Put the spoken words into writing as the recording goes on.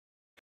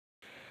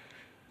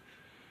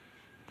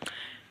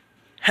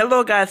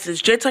Hello guys,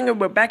 it's Tycoon.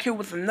 We're back here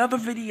with another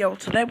video.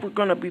 Today we're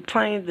gonna be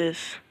playing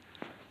this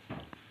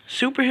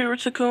superhero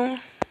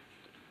Tycoon.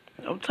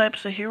 All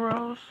types of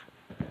heroes,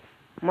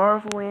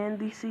 Marvel and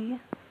DC.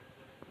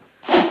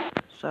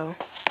 So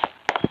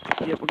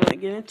yeah, we're gonna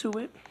get into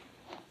it.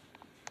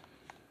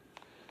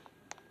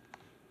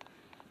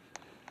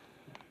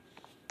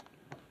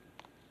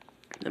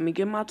 Let me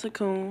get my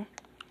Tycoon.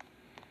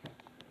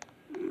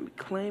 Let me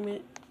claim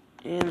it,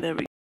 and there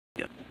we go.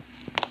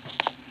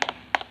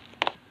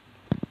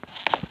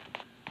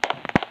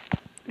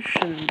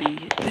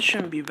 This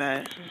shouldn't be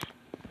bad.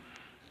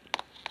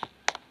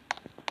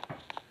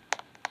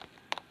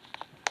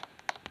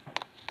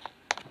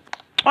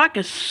 I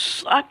can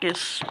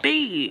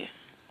speed.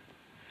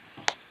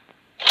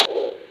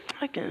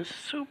 I can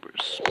super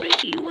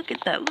speed. Look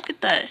at that. Look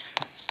at that.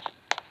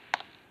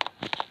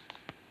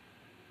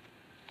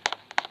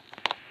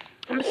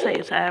 I'm gonna say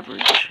it's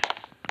average.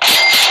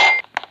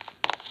 I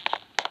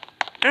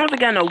don't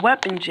think I got no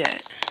weapons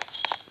yet.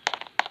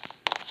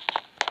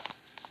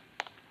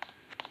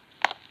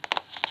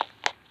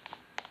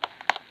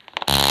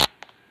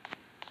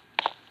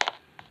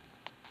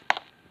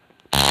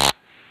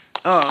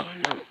 Oh,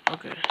 no,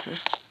 okay.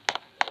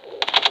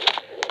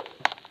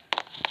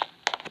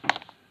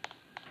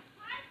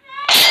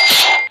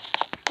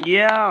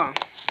 Yeah.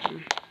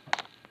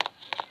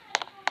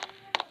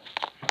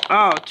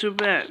 Oh, too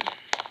bad.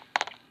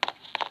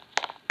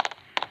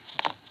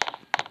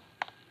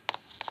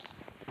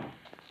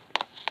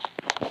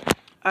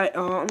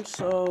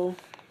 So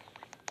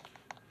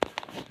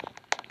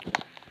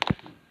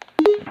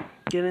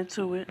get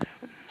into it.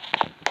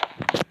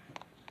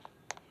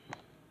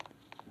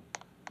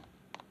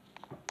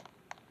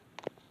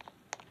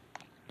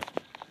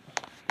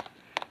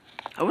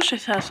 I wish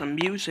this had some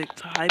music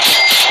to hype up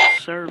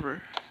the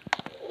server.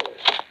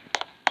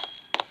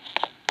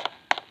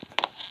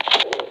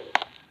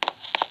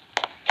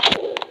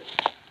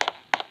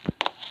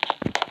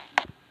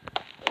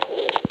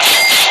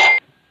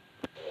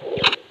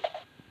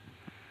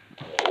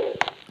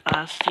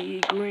 I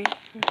see green.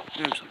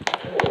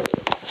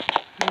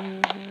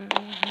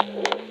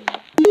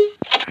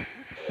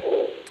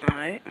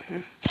 Alright.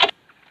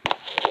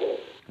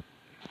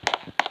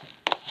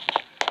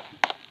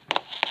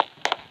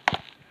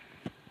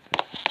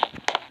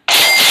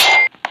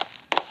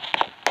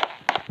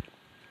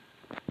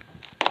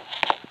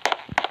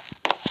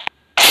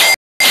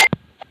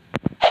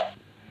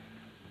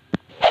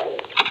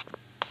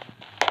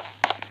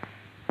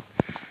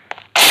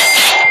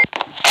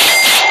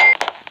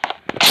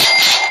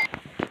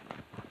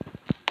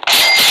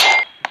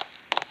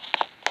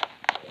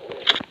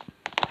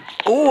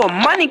 Oh, a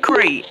money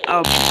crate.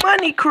 A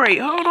money crate.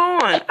 Hold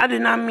on. I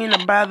did not mean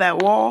to buy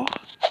that wall.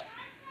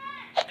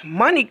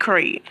 Money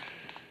crate.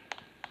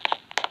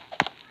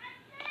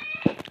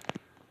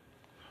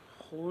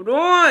 Hold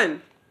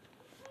on.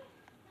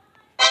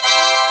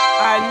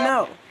 I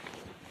know.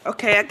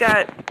 Okay, I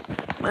got.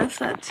 What's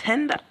that?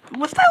 $10.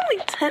 Was that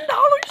only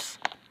 $10?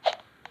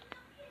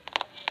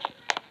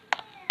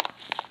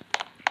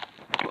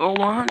 Or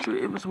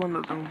 100? It was one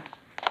of them.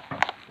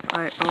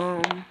 Alright,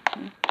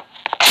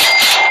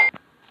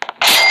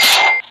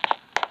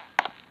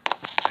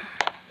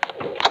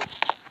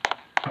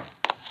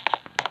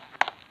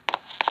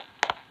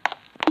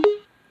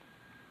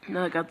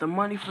 now I got the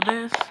money for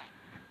this.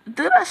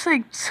 Did I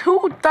say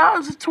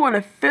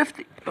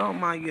 2,250? Oh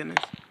my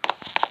goodness.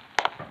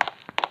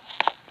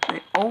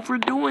 They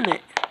overdoing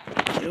it.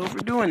 They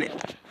overdoing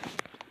it.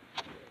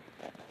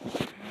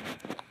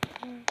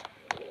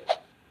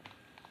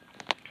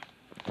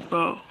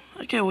 Bro,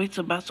 I can't wait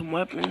to buy some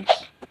weapons.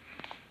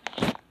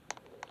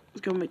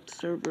 It's gonna make the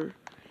server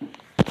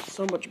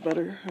so much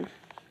better.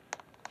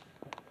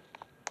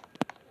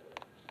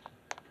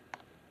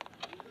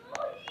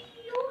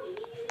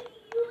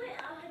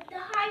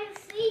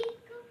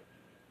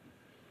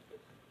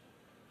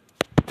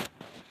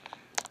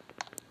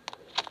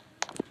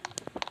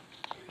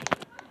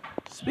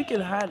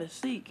 Speaking of hide and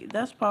seek,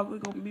 that's probably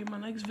gonna be my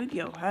next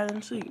video. Hide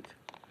and seek.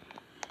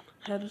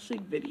 Hide and seek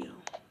video.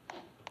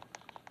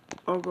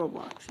 On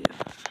Roblox, yeah.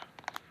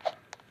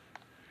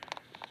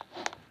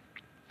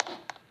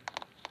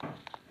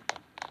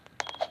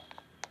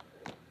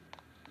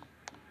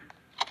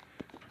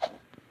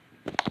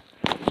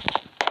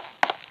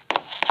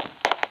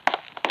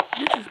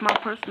 This is my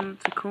personal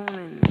Tycoon,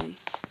 and they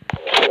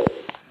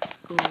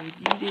gonna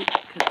eat it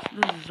because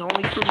this is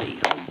only for me.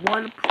 A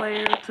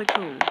one-player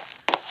Tycoon.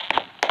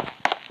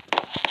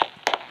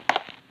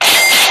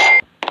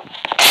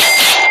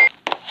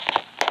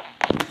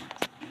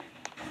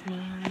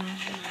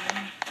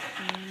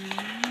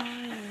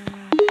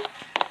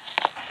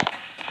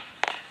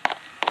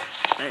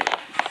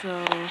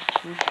 So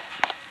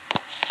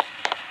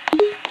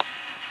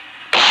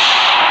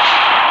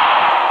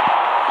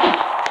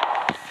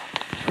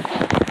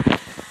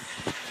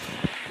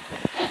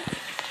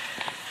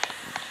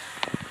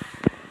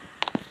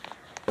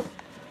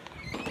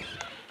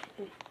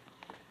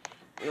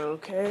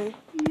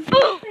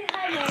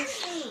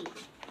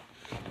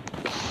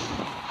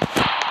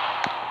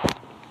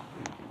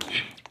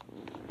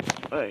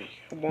Alright,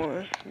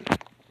 one.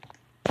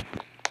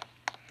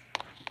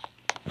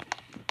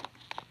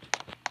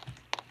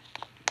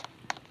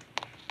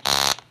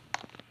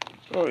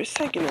 Oh, it's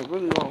taking a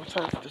really long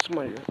time for this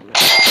money to come in.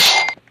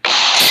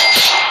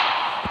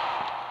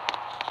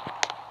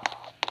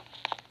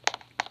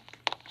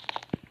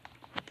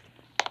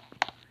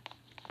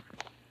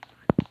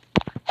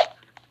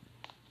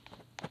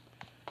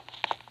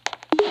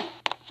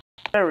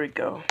 There we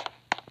go.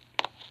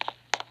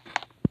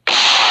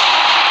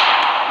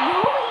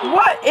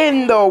 What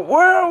in the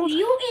world?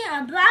 You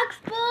in a black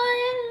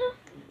spot?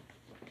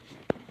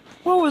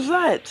 What was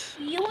that?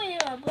 You in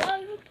a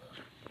black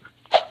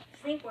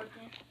Sync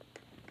working.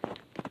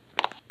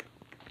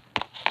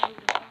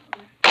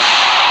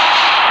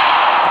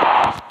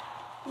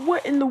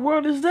 What in the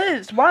world is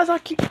this? Why is I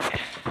keep...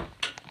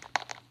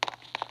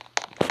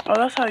 Oh,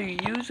 that's how you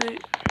use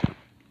it?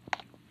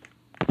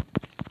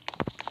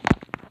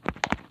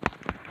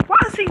 Why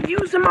is he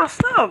using my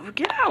stuff?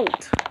 Get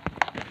out!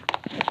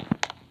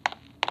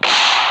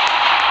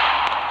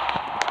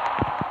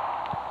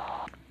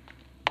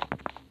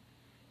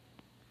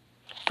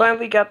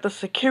 Finally got the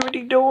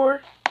security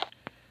door.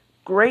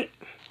 Great.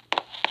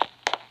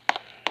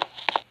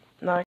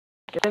 Now I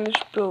can finish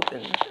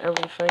building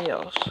everything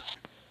else.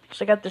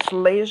 So I got this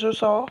laser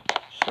saw.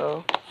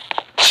 So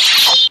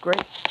that's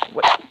great.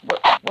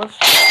 What's this?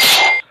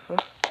 Huh?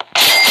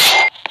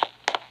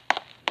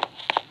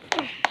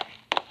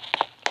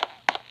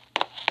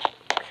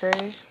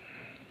 Okay.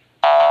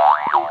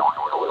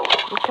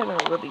 What can I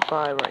really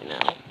buy right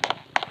now?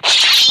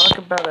 I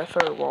can buy that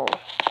third wall.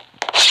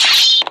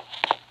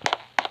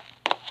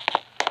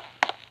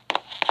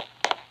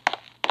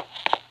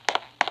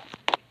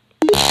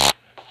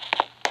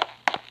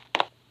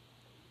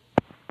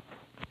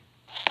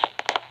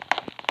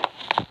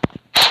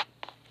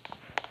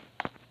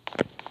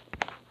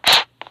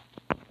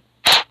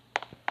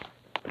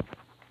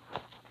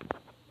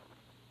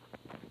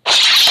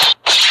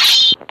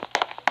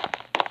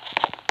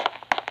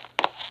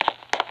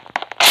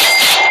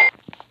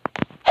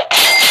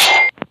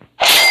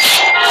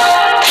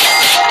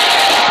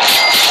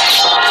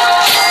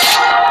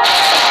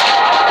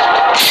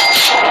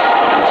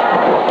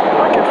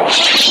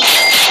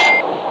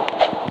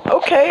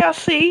 Okay, I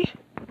see.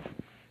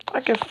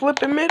 I can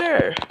flip in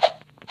midair.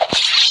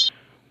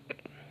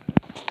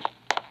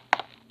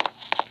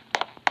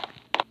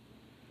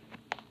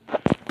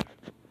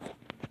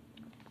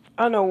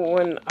 I know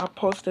when I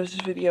post this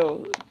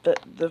video,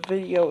 the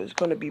video is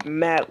gonna be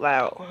mad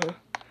loud, huh?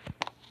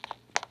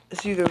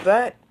 It's either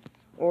that,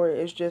 or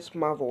it's just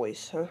my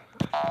voice, huh?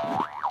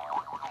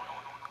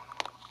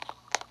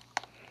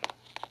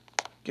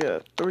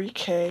 Good,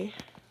 3K.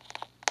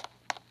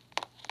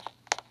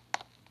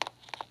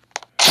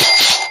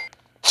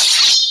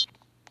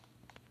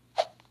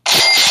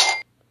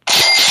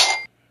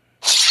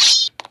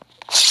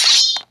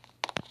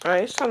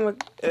 Alright, it's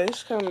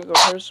time to go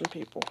hurt some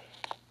people.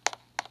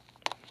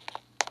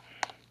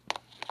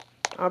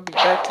 I'll be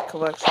back to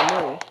collect some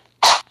money.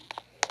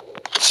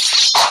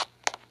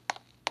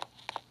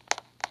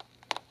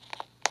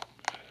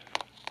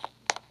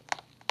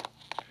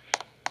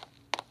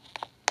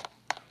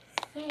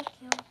 Thank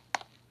you.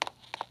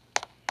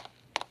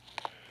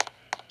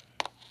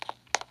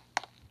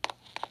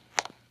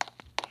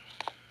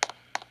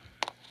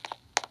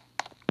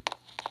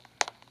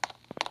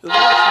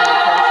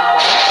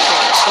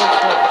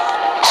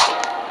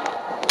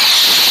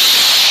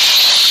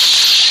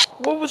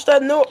 What was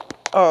that note?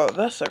 Oh,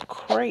 that's a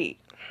crate.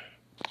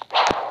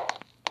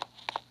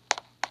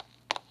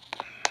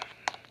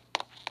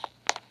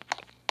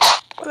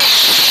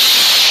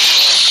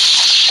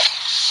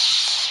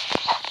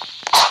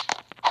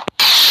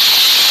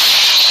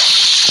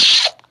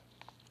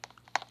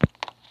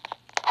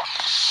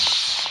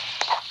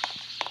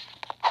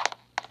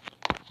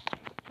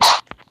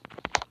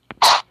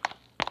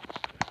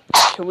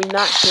 Can we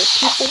not hit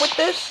people with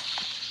this?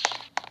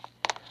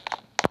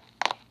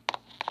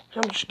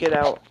 How much get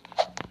out?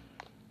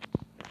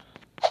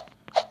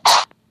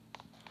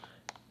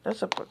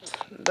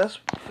 That's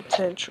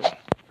potential.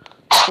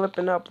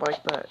 Flipping up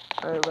like that.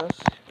 Alright, let's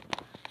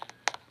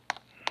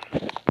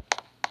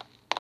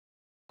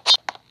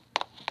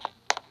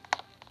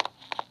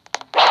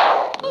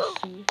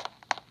see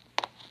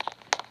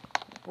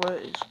what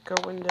is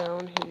going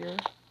down here.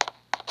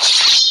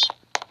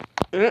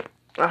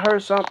 I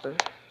heard something.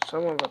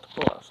 Someone about to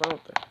pull out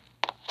something.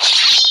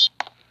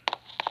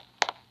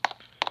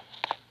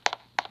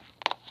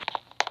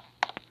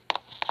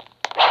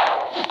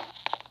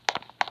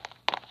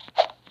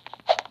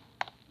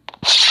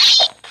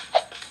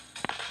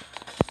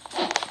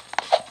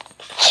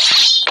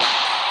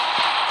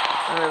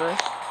 Alright,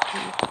 let's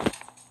see.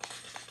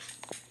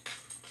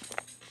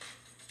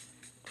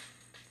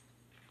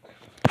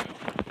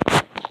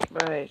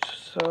 Right,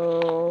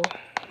 so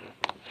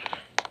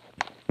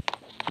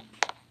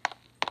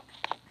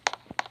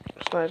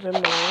it's not even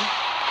mine.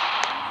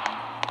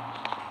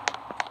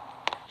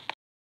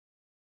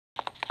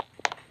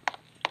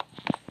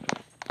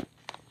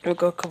 We'll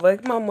go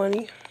collect my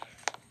money.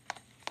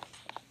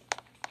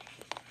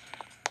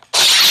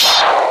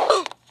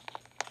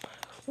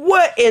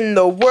 What in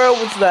the world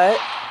was that?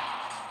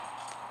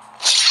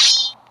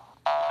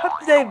 How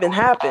did that even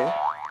happen?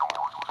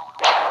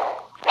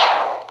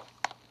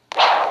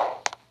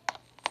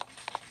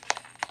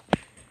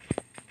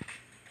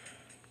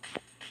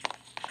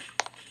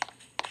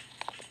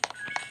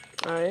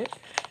 Alright.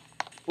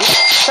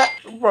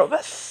 Bro,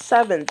 that's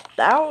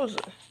 7,000.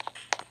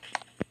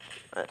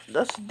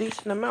 That's a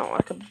decent amount.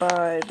 I could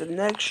buy the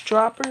next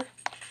dropper.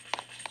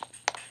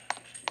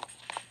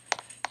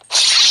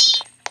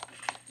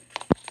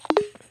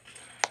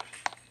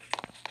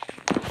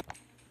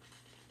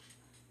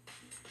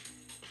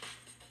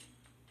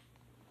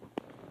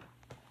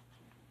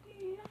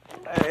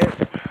 Alright,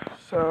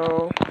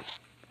 so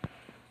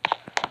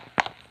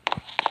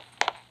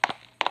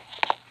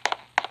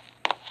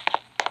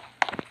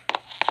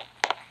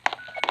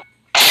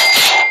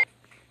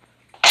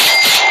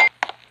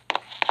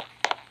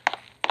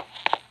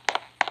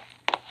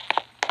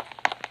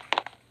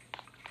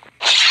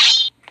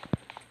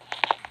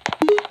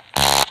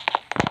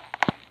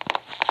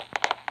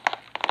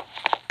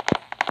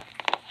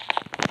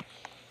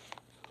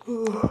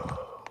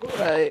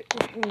right,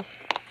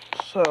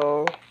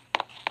 so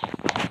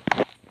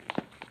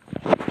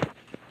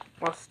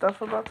my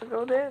stuff about to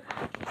go dead?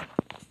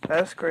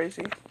 That's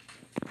crazy.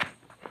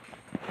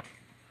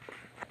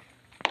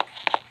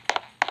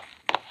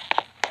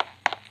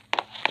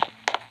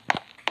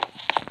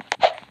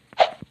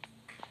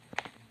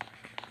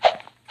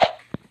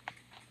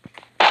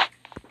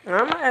 And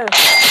I'm gonna add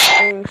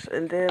things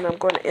and then I'm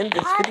gonna end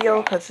this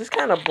video because it's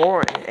kind of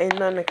boring. Ain't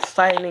nothing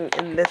exciting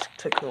in this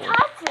Tycoon.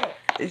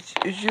 It's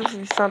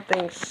usually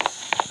something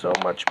so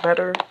much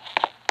better.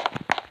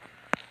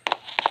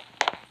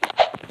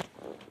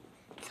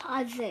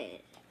 That's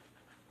it.